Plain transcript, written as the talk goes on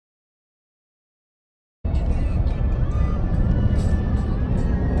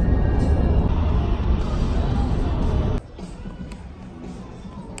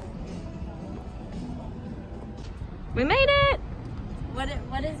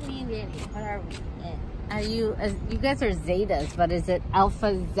me and Danny. What are we? Are you? You guys are Zetas, but is it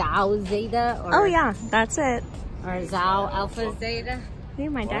Alpha Zau Zeta? Or, oh yeah, that's it. Or Zau Alpha Zeta? Yeah,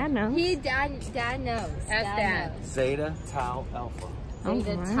 my dad knows. Dad knows. Ask Dad. Zeta Tau Alpha.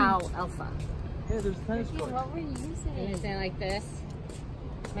 Zeta Tau Alpha. Yeah, there's tennis court. What were you saying? You saying like this,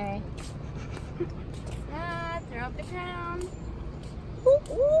 Mary? Throw up the crown.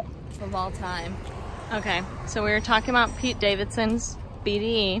 Of all time. Okay, so we were talking about Pete Davidson's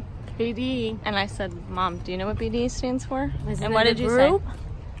BDE. BDE. And I said, Mom, do you know what BDE stands for? Isn't and what it did a you group?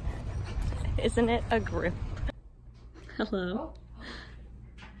 say? Isn't it a group? Hello.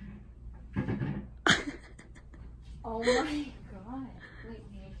 Oh my god. Wait,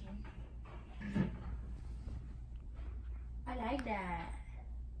 I like that.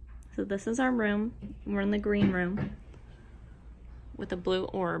 So this is our room. We're in the green room with a blue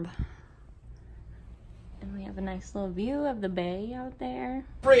orb. And we have a nice little view of the bay out there.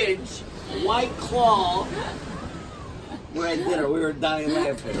 Fridge, White Claw. We're at dinner. We were dying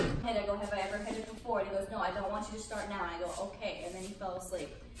laughing. I go, have I ever hit it before? And he goes, no, I don't want you to start now. And I go, okay. And then he fell asleep.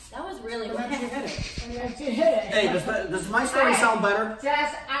 That was really And then you hit it. Hey, does my story sound better?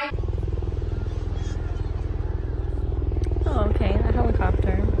 Jess, Oh, okay, a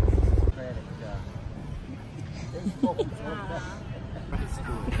helicopter.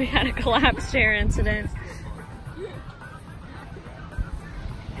 We had a collapsed chair incident.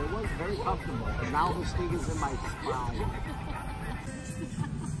 It was very comfortable, but now this thing is in my spine.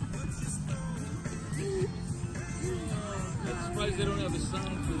 I'm surprised they don't have a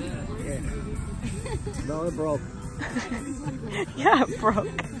sound for that. Yeah. No, it broke. Yeah, it broke.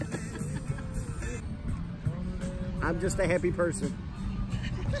 I'm just a happy person.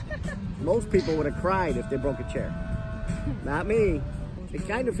 Most people would have cried if they broke a chair. Not me. It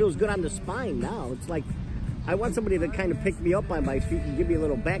kind of feels good on the spine now. It's like I want somebody to kind of pick me up on my feet and give me a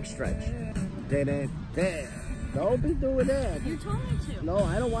little back stretch. Don't be doing that. You told me to. No,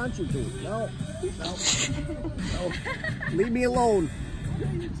 I don't want you to. No. No. Leave me alone.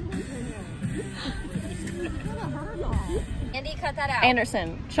 Andy, cut that out.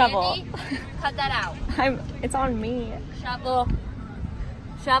 Anderson, shovel. Andy, cut that out. It's on me. Shovel.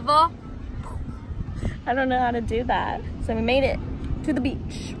 Shovel. I don't know how to do that. So we made it to the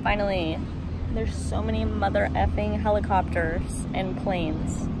beach, finally. There's so many mother effing helicopters and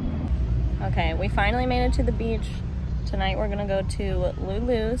planes. Okay, we finally made it to the beach. Tonight we're gonna go to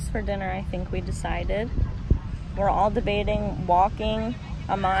Lulu's for dinner, I think we decided. We're all debating walking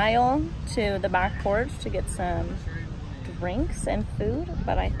a mile to the back porch to get some drinks and food,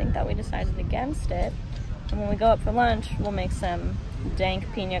 but I think that we decided against it. And when we go up for lunch, we'll make some dank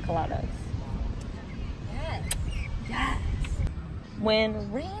pina coladas. Yes. Yes.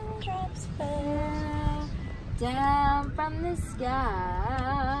 When raindrops fell down from the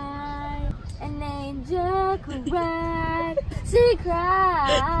sky, an angel cried, she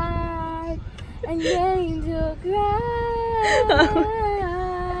cried, an angel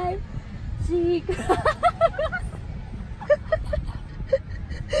cried, she cried.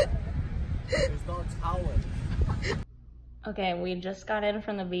 There's dogs howling. Okay, we just got in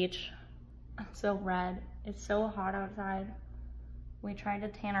from the beach. I'm so red. It's so hot outside. We tried to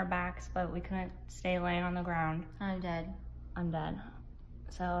tan our backs, but we couldn't stay laying on the ground. I'm dead. I'm dead.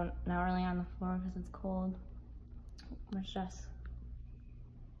 So now we're laying on the floor because it's cold. We're just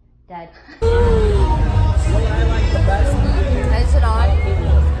dead. Is it on?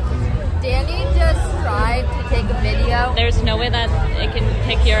 Danny just tried to take a video. There's no way that it can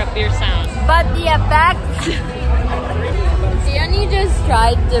pick up your sound. But the effect. Danny just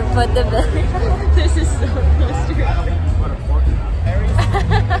tried to put the video. This is so close to your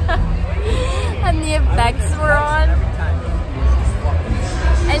and the effects were on.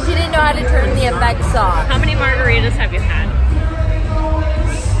 And she didn't know how to turn the effects off. How many margaritas have you had?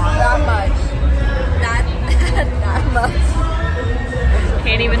 Not much. Not much.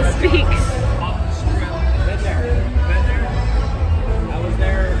 Can't even speak. Been there. I was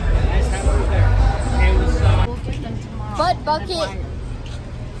there last time I was there. It was Butt bucket.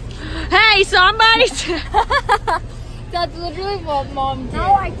 Hey, somebody! That's literally what Mom did.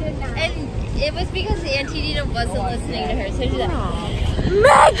 No, I did not. And it was because Auntie Dina wasn't listening to her, so she's like,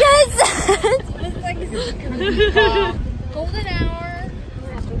 Megan! It's like golden hour.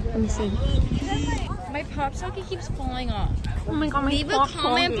 Let me see. My pop socket keeps falling off. Oh my god, my Leave a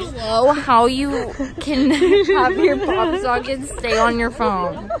comment below how you can have your pop socket stay on your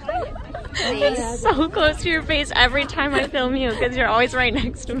phone. It's so close to your face every time I film you because you're always right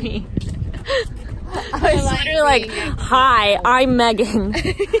next to me. I was literally like, hi, I'm Megan.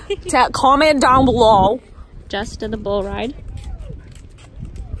 Comment down below. Just did the bull ride.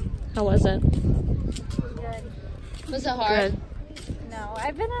 How was it? Was it hard? Good. No,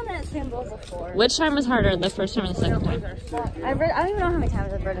 I've been on that symbol before. Which time was harder, the first time or the second time? I don't even know how many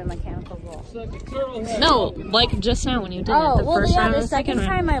times I've ridden a mechanical bull. No, like just now when you did it. Oh, The well, first yeah, time or the the second second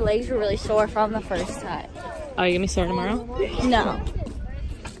time my legs were really sore from the first time. Oh, you gonna be sore tomorrow? No.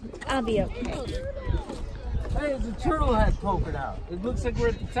 I'll be okay. Hey, there's a turtle head poking out. It looks like we're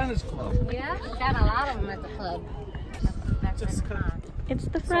at the tennis club. Yeah, got a lot of them at the club. It's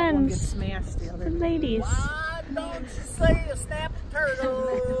the friends. The ladies. Why don't you say a snap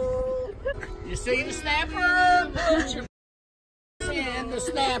turtle? You see the snapper? Put your in the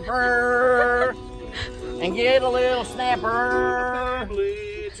snapper and get a little snapper.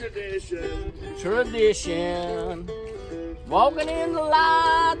 Tradition. Walking in the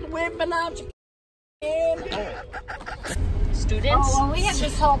light, whipping out your Students? Oh, well, we had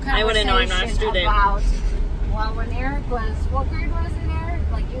this whole conversation I wouldn't know, I'm not a student. about, well, when Eric was, what grade was it, Eric?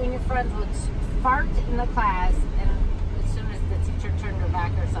 Like, you and your friends would fart in the class, and as soon as the teacher turned her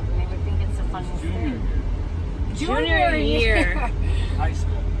back or something, they would think it's the funniest thing. Junior year. High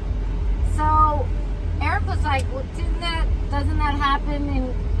school. So, Eric was like, well, doesn't that happen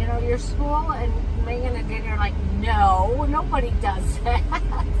in, you know, your school? And Megan and Dana are like, no, nobody does that.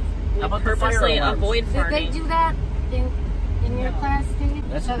 How about the Purposely fire alarms? avoid Did they farting. do that in your class, Steve?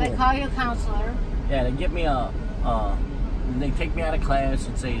 That's so they cool. call you a counselor. Yeah, they get me they take me out of class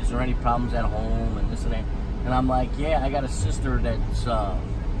and say, is there any problems at home and this and that. And I'm like, yeah, I got a sister that's a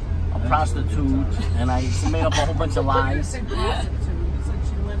prostitute, and I made up a whole bunch of lies.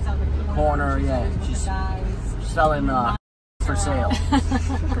 Corner, yeah, she's selling for sale.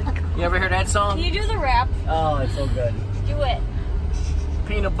 You ever hear that song? Can you do the rap? Oh, it's so good. Do it.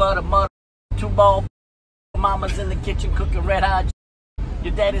 Peanut butter, mother, 2 ball. Mama's in the kitchen cooking red hot.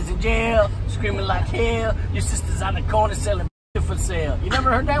 Your daddy's in jail, screaming like hell. Your sister's on the corner selling for sale. You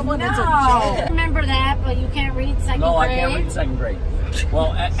never heard that one? No, It's a I jam. remember that, but you can't read second No, I grade. can't read 2nd grade.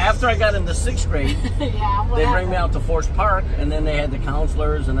 Well, after I got into 6th grade, Yeah, they bring me out to Forest Park, and then they had the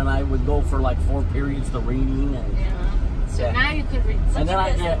counselors, and then I would go for like 4 periods to reading. And, So yeah. now you could read. And then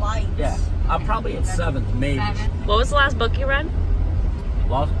yeah, I'm probably at 7th, maybe. 7. What was the last book you read?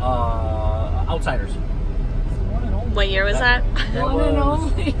 Lost, Outsiders. What year was that? That One and was-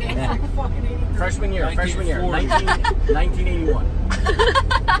 only. yeah. Freshman year, 1981.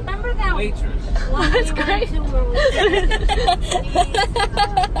 Remember that Waitress. one That's we went great. to where we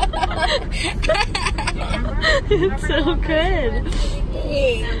It's so good.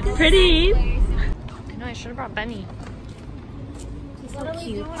 Pretty. No, I should have brought Benny. What are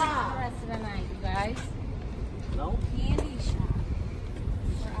we doing for the rest of the night, you guys? No? Candy shop.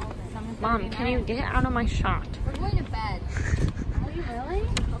 Mom, can you get out of my shot? We're going to bed. Are you really?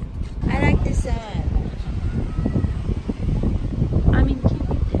 I like the sun. I mean,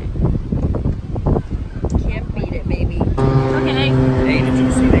 can't Can't beat it, baby. Okay. Hey, did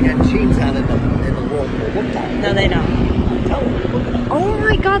you see they got jeans on in the World War? What time? No, they don't. Tell them, look at them. Oh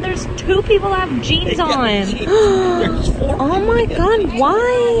my god, there's 2 people that have jeans They got on. jeans. There's 4 Oh my people that got god,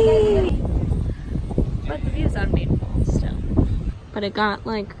 why? But the view's unbeatable still. But it got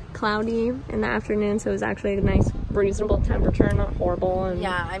like cloudy in the afternoon, so it was actually a nice reasonable temperature, not horrible. And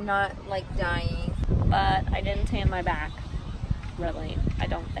Yeah, I'm not like dying. but I didn't tan my back, really, I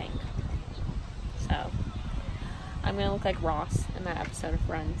don't think. So I'm gonna look like Ross in that episode of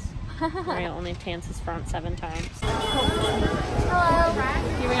Friends, where he only tans his front 7 times. Hello.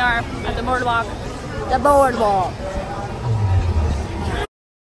 Here we are at the boardwalk. The boardwalk.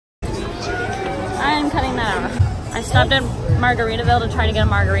 I'm cutting that off. I stopped at Margaritaville to try to get a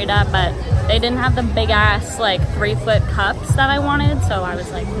margarita, but they didn't have the big ass like 3-foot cups that I wanted, so I was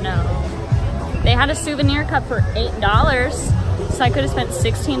like, no. They had a souvenir cup for $8, so I could have spent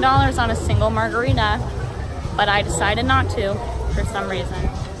 $16 on a single margarita, but I decided not to for some reason.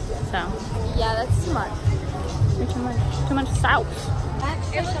 So Yeah, that's too much. too much sauce.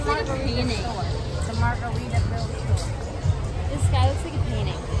 Actually, It looks like a painting. The Margarita Bill store. This guy looks like a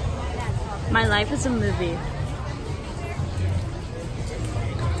painting. My life is a movie.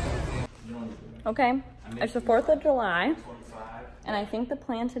 Okay, it's the 4th of July, and I think the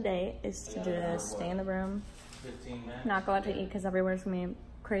plan today is to just stay in the room, not go out to eat because everywhere's gonna be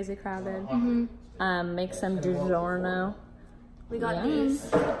crazy crowded. Make some DiGiorno. We got Yum.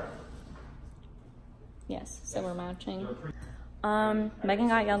 these. Yes, so we're matching. Megan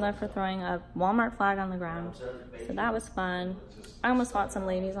got yelled at for throwing a Walmart flag on the ground, so that was fun. I almost fought some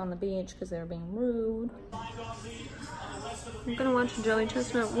ladies on the beach because they were being rude. I'm gonna watch Joey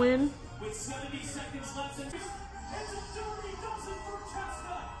Chestnut win. With 70 seconds left, it's a dirty dozen for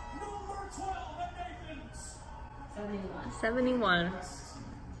Chestnut, number 12 at Nathan's. 71.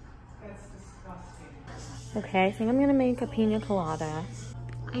 Okay, I think I'm gonna make a pina colada.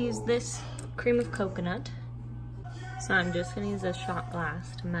 I use this cream of coconut. So I'm just gonna use this shot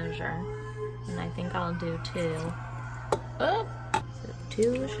glass to measure. And I think I'll do 2. Oh, so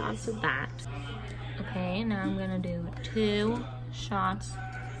 2 shots of that. Okay, now I'm gonna do 2 shots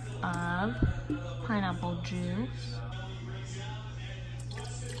of pineapple juice.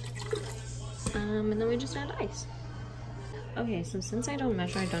 And then we just add ice. Okay, so since I don't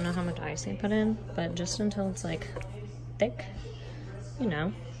measure, I don't know how much ice I put in, but just until it's like thick, you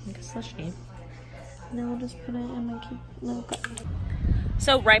know, like a slushy. And then we'll just put it in my cute little cup.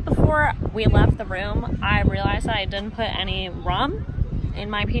 So right before we left the room, I realized that I didn't put any rum in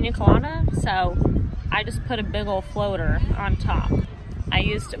my pina colada, so I just put a big old floater on top. I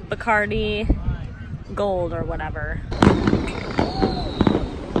used Bacardi Gold or whatever.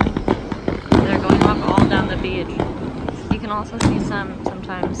 They're going off all down the beach. You can also see some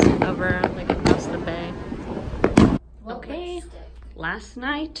sometimes over like across the bay. Okay, last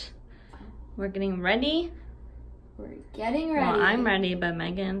night we're getting ready. We're getting ready. Well, I'm ready, but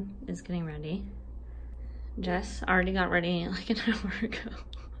Megan is getting ready. Jess already got ready like an hour ago.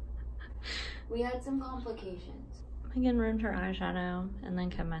 We had some complications. Megan ruined her eyeshadow and then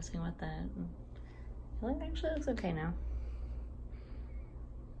kept messing with it. I feel like it actually looks okay now.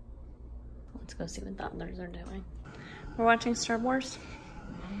 Let's go see what the others are doing. We're watching Star Wars.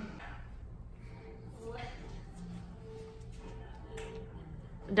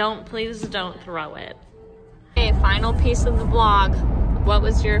 Please don't throw it. Okay, final piece of the vlog. What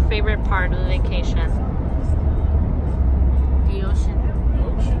was your favorite part of the vacation? The ocean.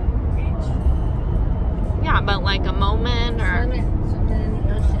 Yeah, but like a moment or... Something in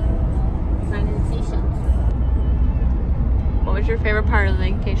the ocean. Finding seashells. What was your favorite part of the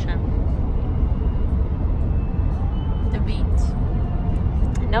vacation? The beach.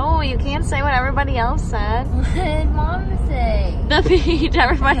 No, you can't say what everybody else said. What did Mom say? The beach.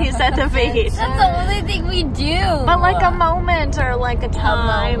 Everybody said the beach. That's the only thing we do. But like a moment or like a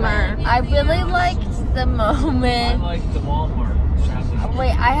time or... I really liked the I moment. like the Walmart shopping.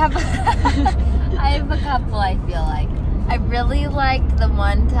 Wait, I have I have a couple, I feel like. I really liked the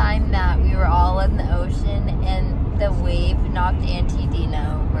one time that we were all in the ocean and the wave knocked Auntie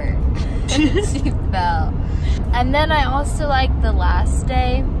Dina over. She fell. And then I also liked the last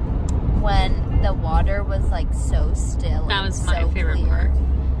day when the water was like so still. That was my favorite part.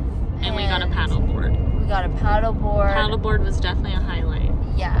 And we got a paddleboard. We got a paddleboard. Paddleboard was definitely a highlight.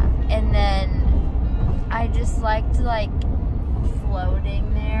 Yeah. And then I just liked like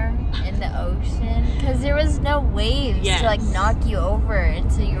floating there in the ocean because there was no waves to like knock you over,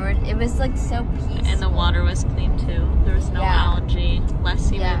 and so it was like so peaceful. And the water was clean too. There was no algae, less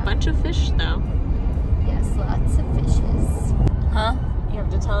seaweed. A bunch of fish though. Yes, lots of fishes. Huh? You have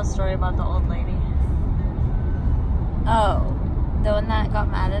to tell a story about the old lady. Oh, the one that got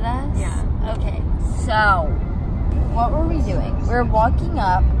mad at us? Yeah. Okay, so what were we doing? We were walking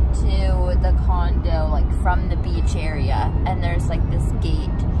up to the condo like from the beach area, and there's like this gate,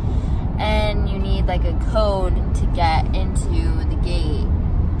 and you need like a code to get into the gate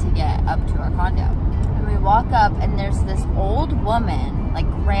to get up to our condo. And we walk up and there's this old woman, like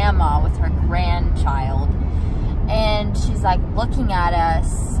grandma with her grandchild, and she's like looking at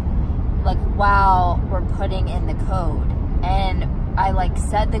us like while we're putting in the code. And I like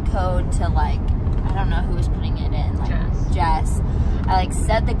said the code to like, I don't know who was putting it in, like Jess. I like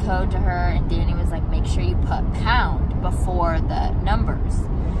said the code to her, and Danny was like, make sure you put pound before the numbers.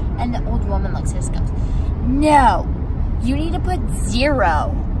 And the old woman looks at us and goes, no, you need to put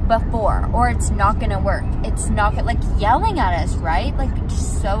 0 before or it's not gonna work. It's not gonna, like yelling at us, right? Like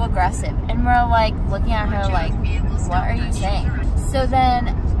just so aggressive. And we're like looking at her like, what are you saying? So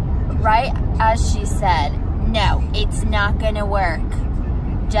then right as she said, no, it's not gonna work,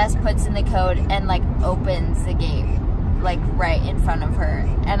 Jess puts in the code and like opens the gate like right in front of her,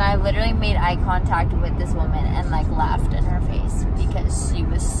 and I literally made eye contact with this woman and like laughed in her face because she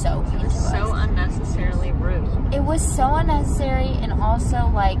was so mean to us. So unnecessarily rude. It was so unnecessary, and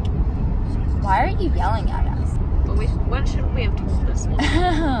also like, why are you yelling at us? But what should we have told this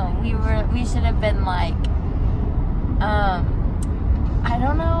woman? we should have been like, I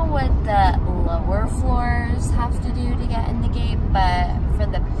don't know what the lower floors have to do to get in the gate, but for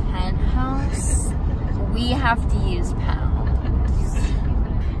the penthouse, we have to use pounds.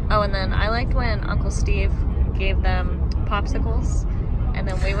 Oh, and then I liked when Uncle Steve gave them popsicles, and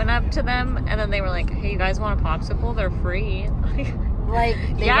then we went up to them, and then they were like, hey, you guys want a popsicle? They're free. Like,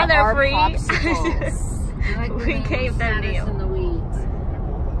 yeah, they're free. Like we gave them to you. In the weeds.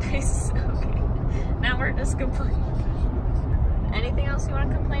 Okay. Now we're just complaining. Anything else you want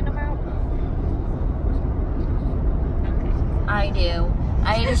to complain about? I do.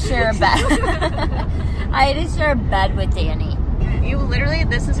 I had to share a bed. I had to share a bed with Danny. You literally,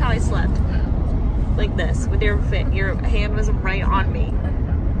 this is how I slept. Like this, with your hand was right on me.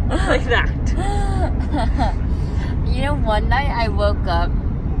 Like that. You know, one night I woke up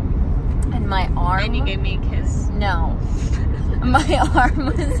and my arm... And you gave me a kiss. No. My arm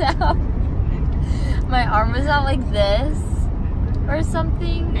was out. My arm was out like this or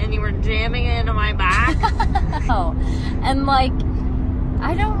something. And you were jamming it into my back. Oh, and like,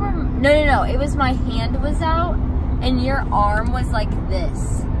 I don't remember. No. It was my hand was out and your arm was like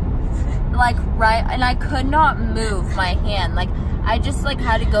this. Like right, and I could not move my hand. Like, I just like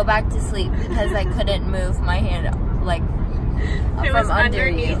had to go back to sleep because I couldn't move my hand like it was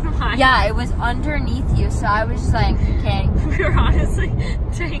underneath mine. Yeah, it was underneath you, so I was just like, okay. We were honestly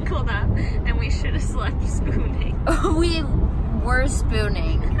tangled up and we should have slept spooning. We were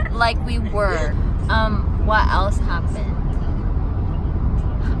spooning, like we were. What else happened?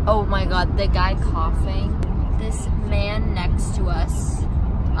 Oh my god, the guy coughing. This man next to us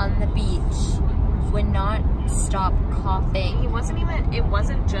on the beach would not stop coughing. He wasn't even, it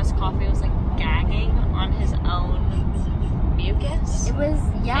wasn't just coughing, it was like gagging on his own mucus. It was,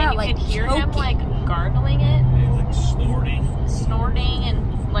 yeah, and you like could hear choking. him like gargling it. Like Snorting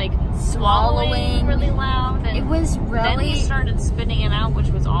and like swallowing really loud. And it was really... Then he started spitting it out, which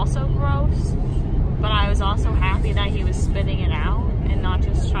was also gross. But I was also happy that he was spitting it out and not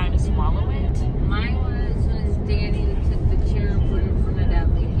just trying to swallow it. Mine was when Danny took the chair and put it in front of that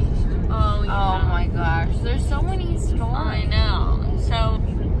lady. Oh, yeah. Oh my gosh, there's so many stories. I know. So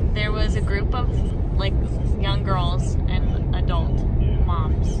there was a group of like young girls and adult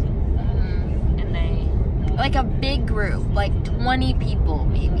moms. And they... Like a big group, like 20 people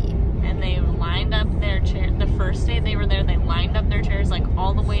maybe. And they lined up their chairs. The first day they were there, they lined up their chairs like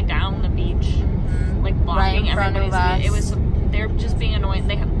all the way down the beach. Like blocking everybody's view. It was, they're just being annoying.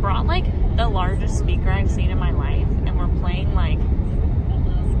 They have brought like the largest speaker I've seen in my life and we're playing like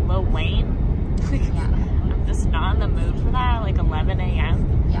Lil Wayne. Yeah. I'm just not in the mood for that at like 11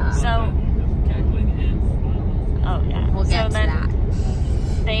 a.m. Yeah. So, oh yeah. We'll get to that.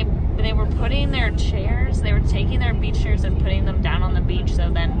 They were putting their chairs, they were taking their beach chairs and putting them down on the beach.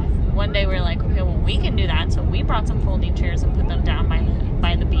 So then one day we were like, okay, well we can do that. So we brought some folding chairs and put them down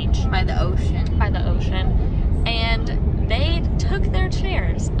by the beach. By the ocean. By the ocean. And they took their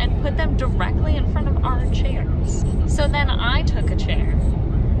chairs and put them directly in front of our chairs. So then I took a chair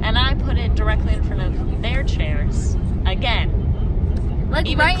and I put it directly in front of their chairs again. Like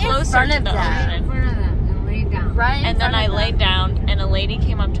even right closer in front to of the them. ocean. In front of them and lay down. Right in And then I laid down and a lady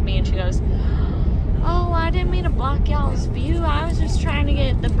came up to me and she goes, oh, I didn't mean to block y'all's view. I was just trying to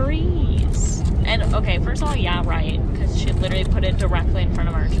get the breeze. And okay, first of all, yeah, right. Because she literally put it directly in front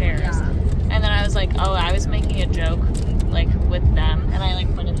of our chairs. Yeah. And then I was like, oh, I was making a joke like with them. And I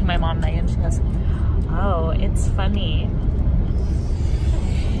like pointed to my mom and she goes, oh, it's funny.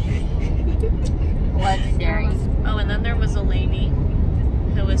 Legendary. Oh, and then there was a lady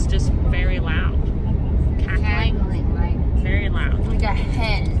who was just very loud. Cackling. Right. Very loud. Like a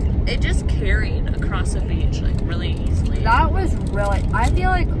hen. It just carried across the beach like really easily. That was really, I feel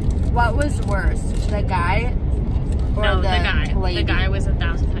like, what was worse? The guy or No, the guy. lady? The guy was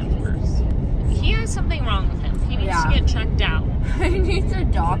 1,000 times worse. He has something wrong with him. He needs to get checked out. He needs a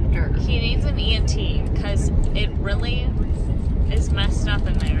doctor. He needs an ENT because it really is messed up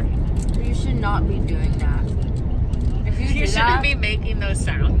in there. You should not be doing that. If you do shouldn't that, be making those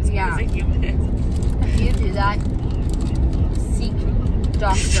sounds Yeah. as a human. if you do that, seek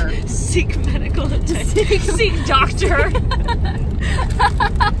doctor. Seek medical attention. Seek doctor.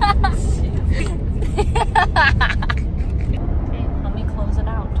 Okay, let me close it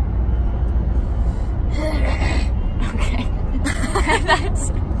out. Okay.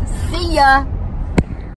 That's See ya.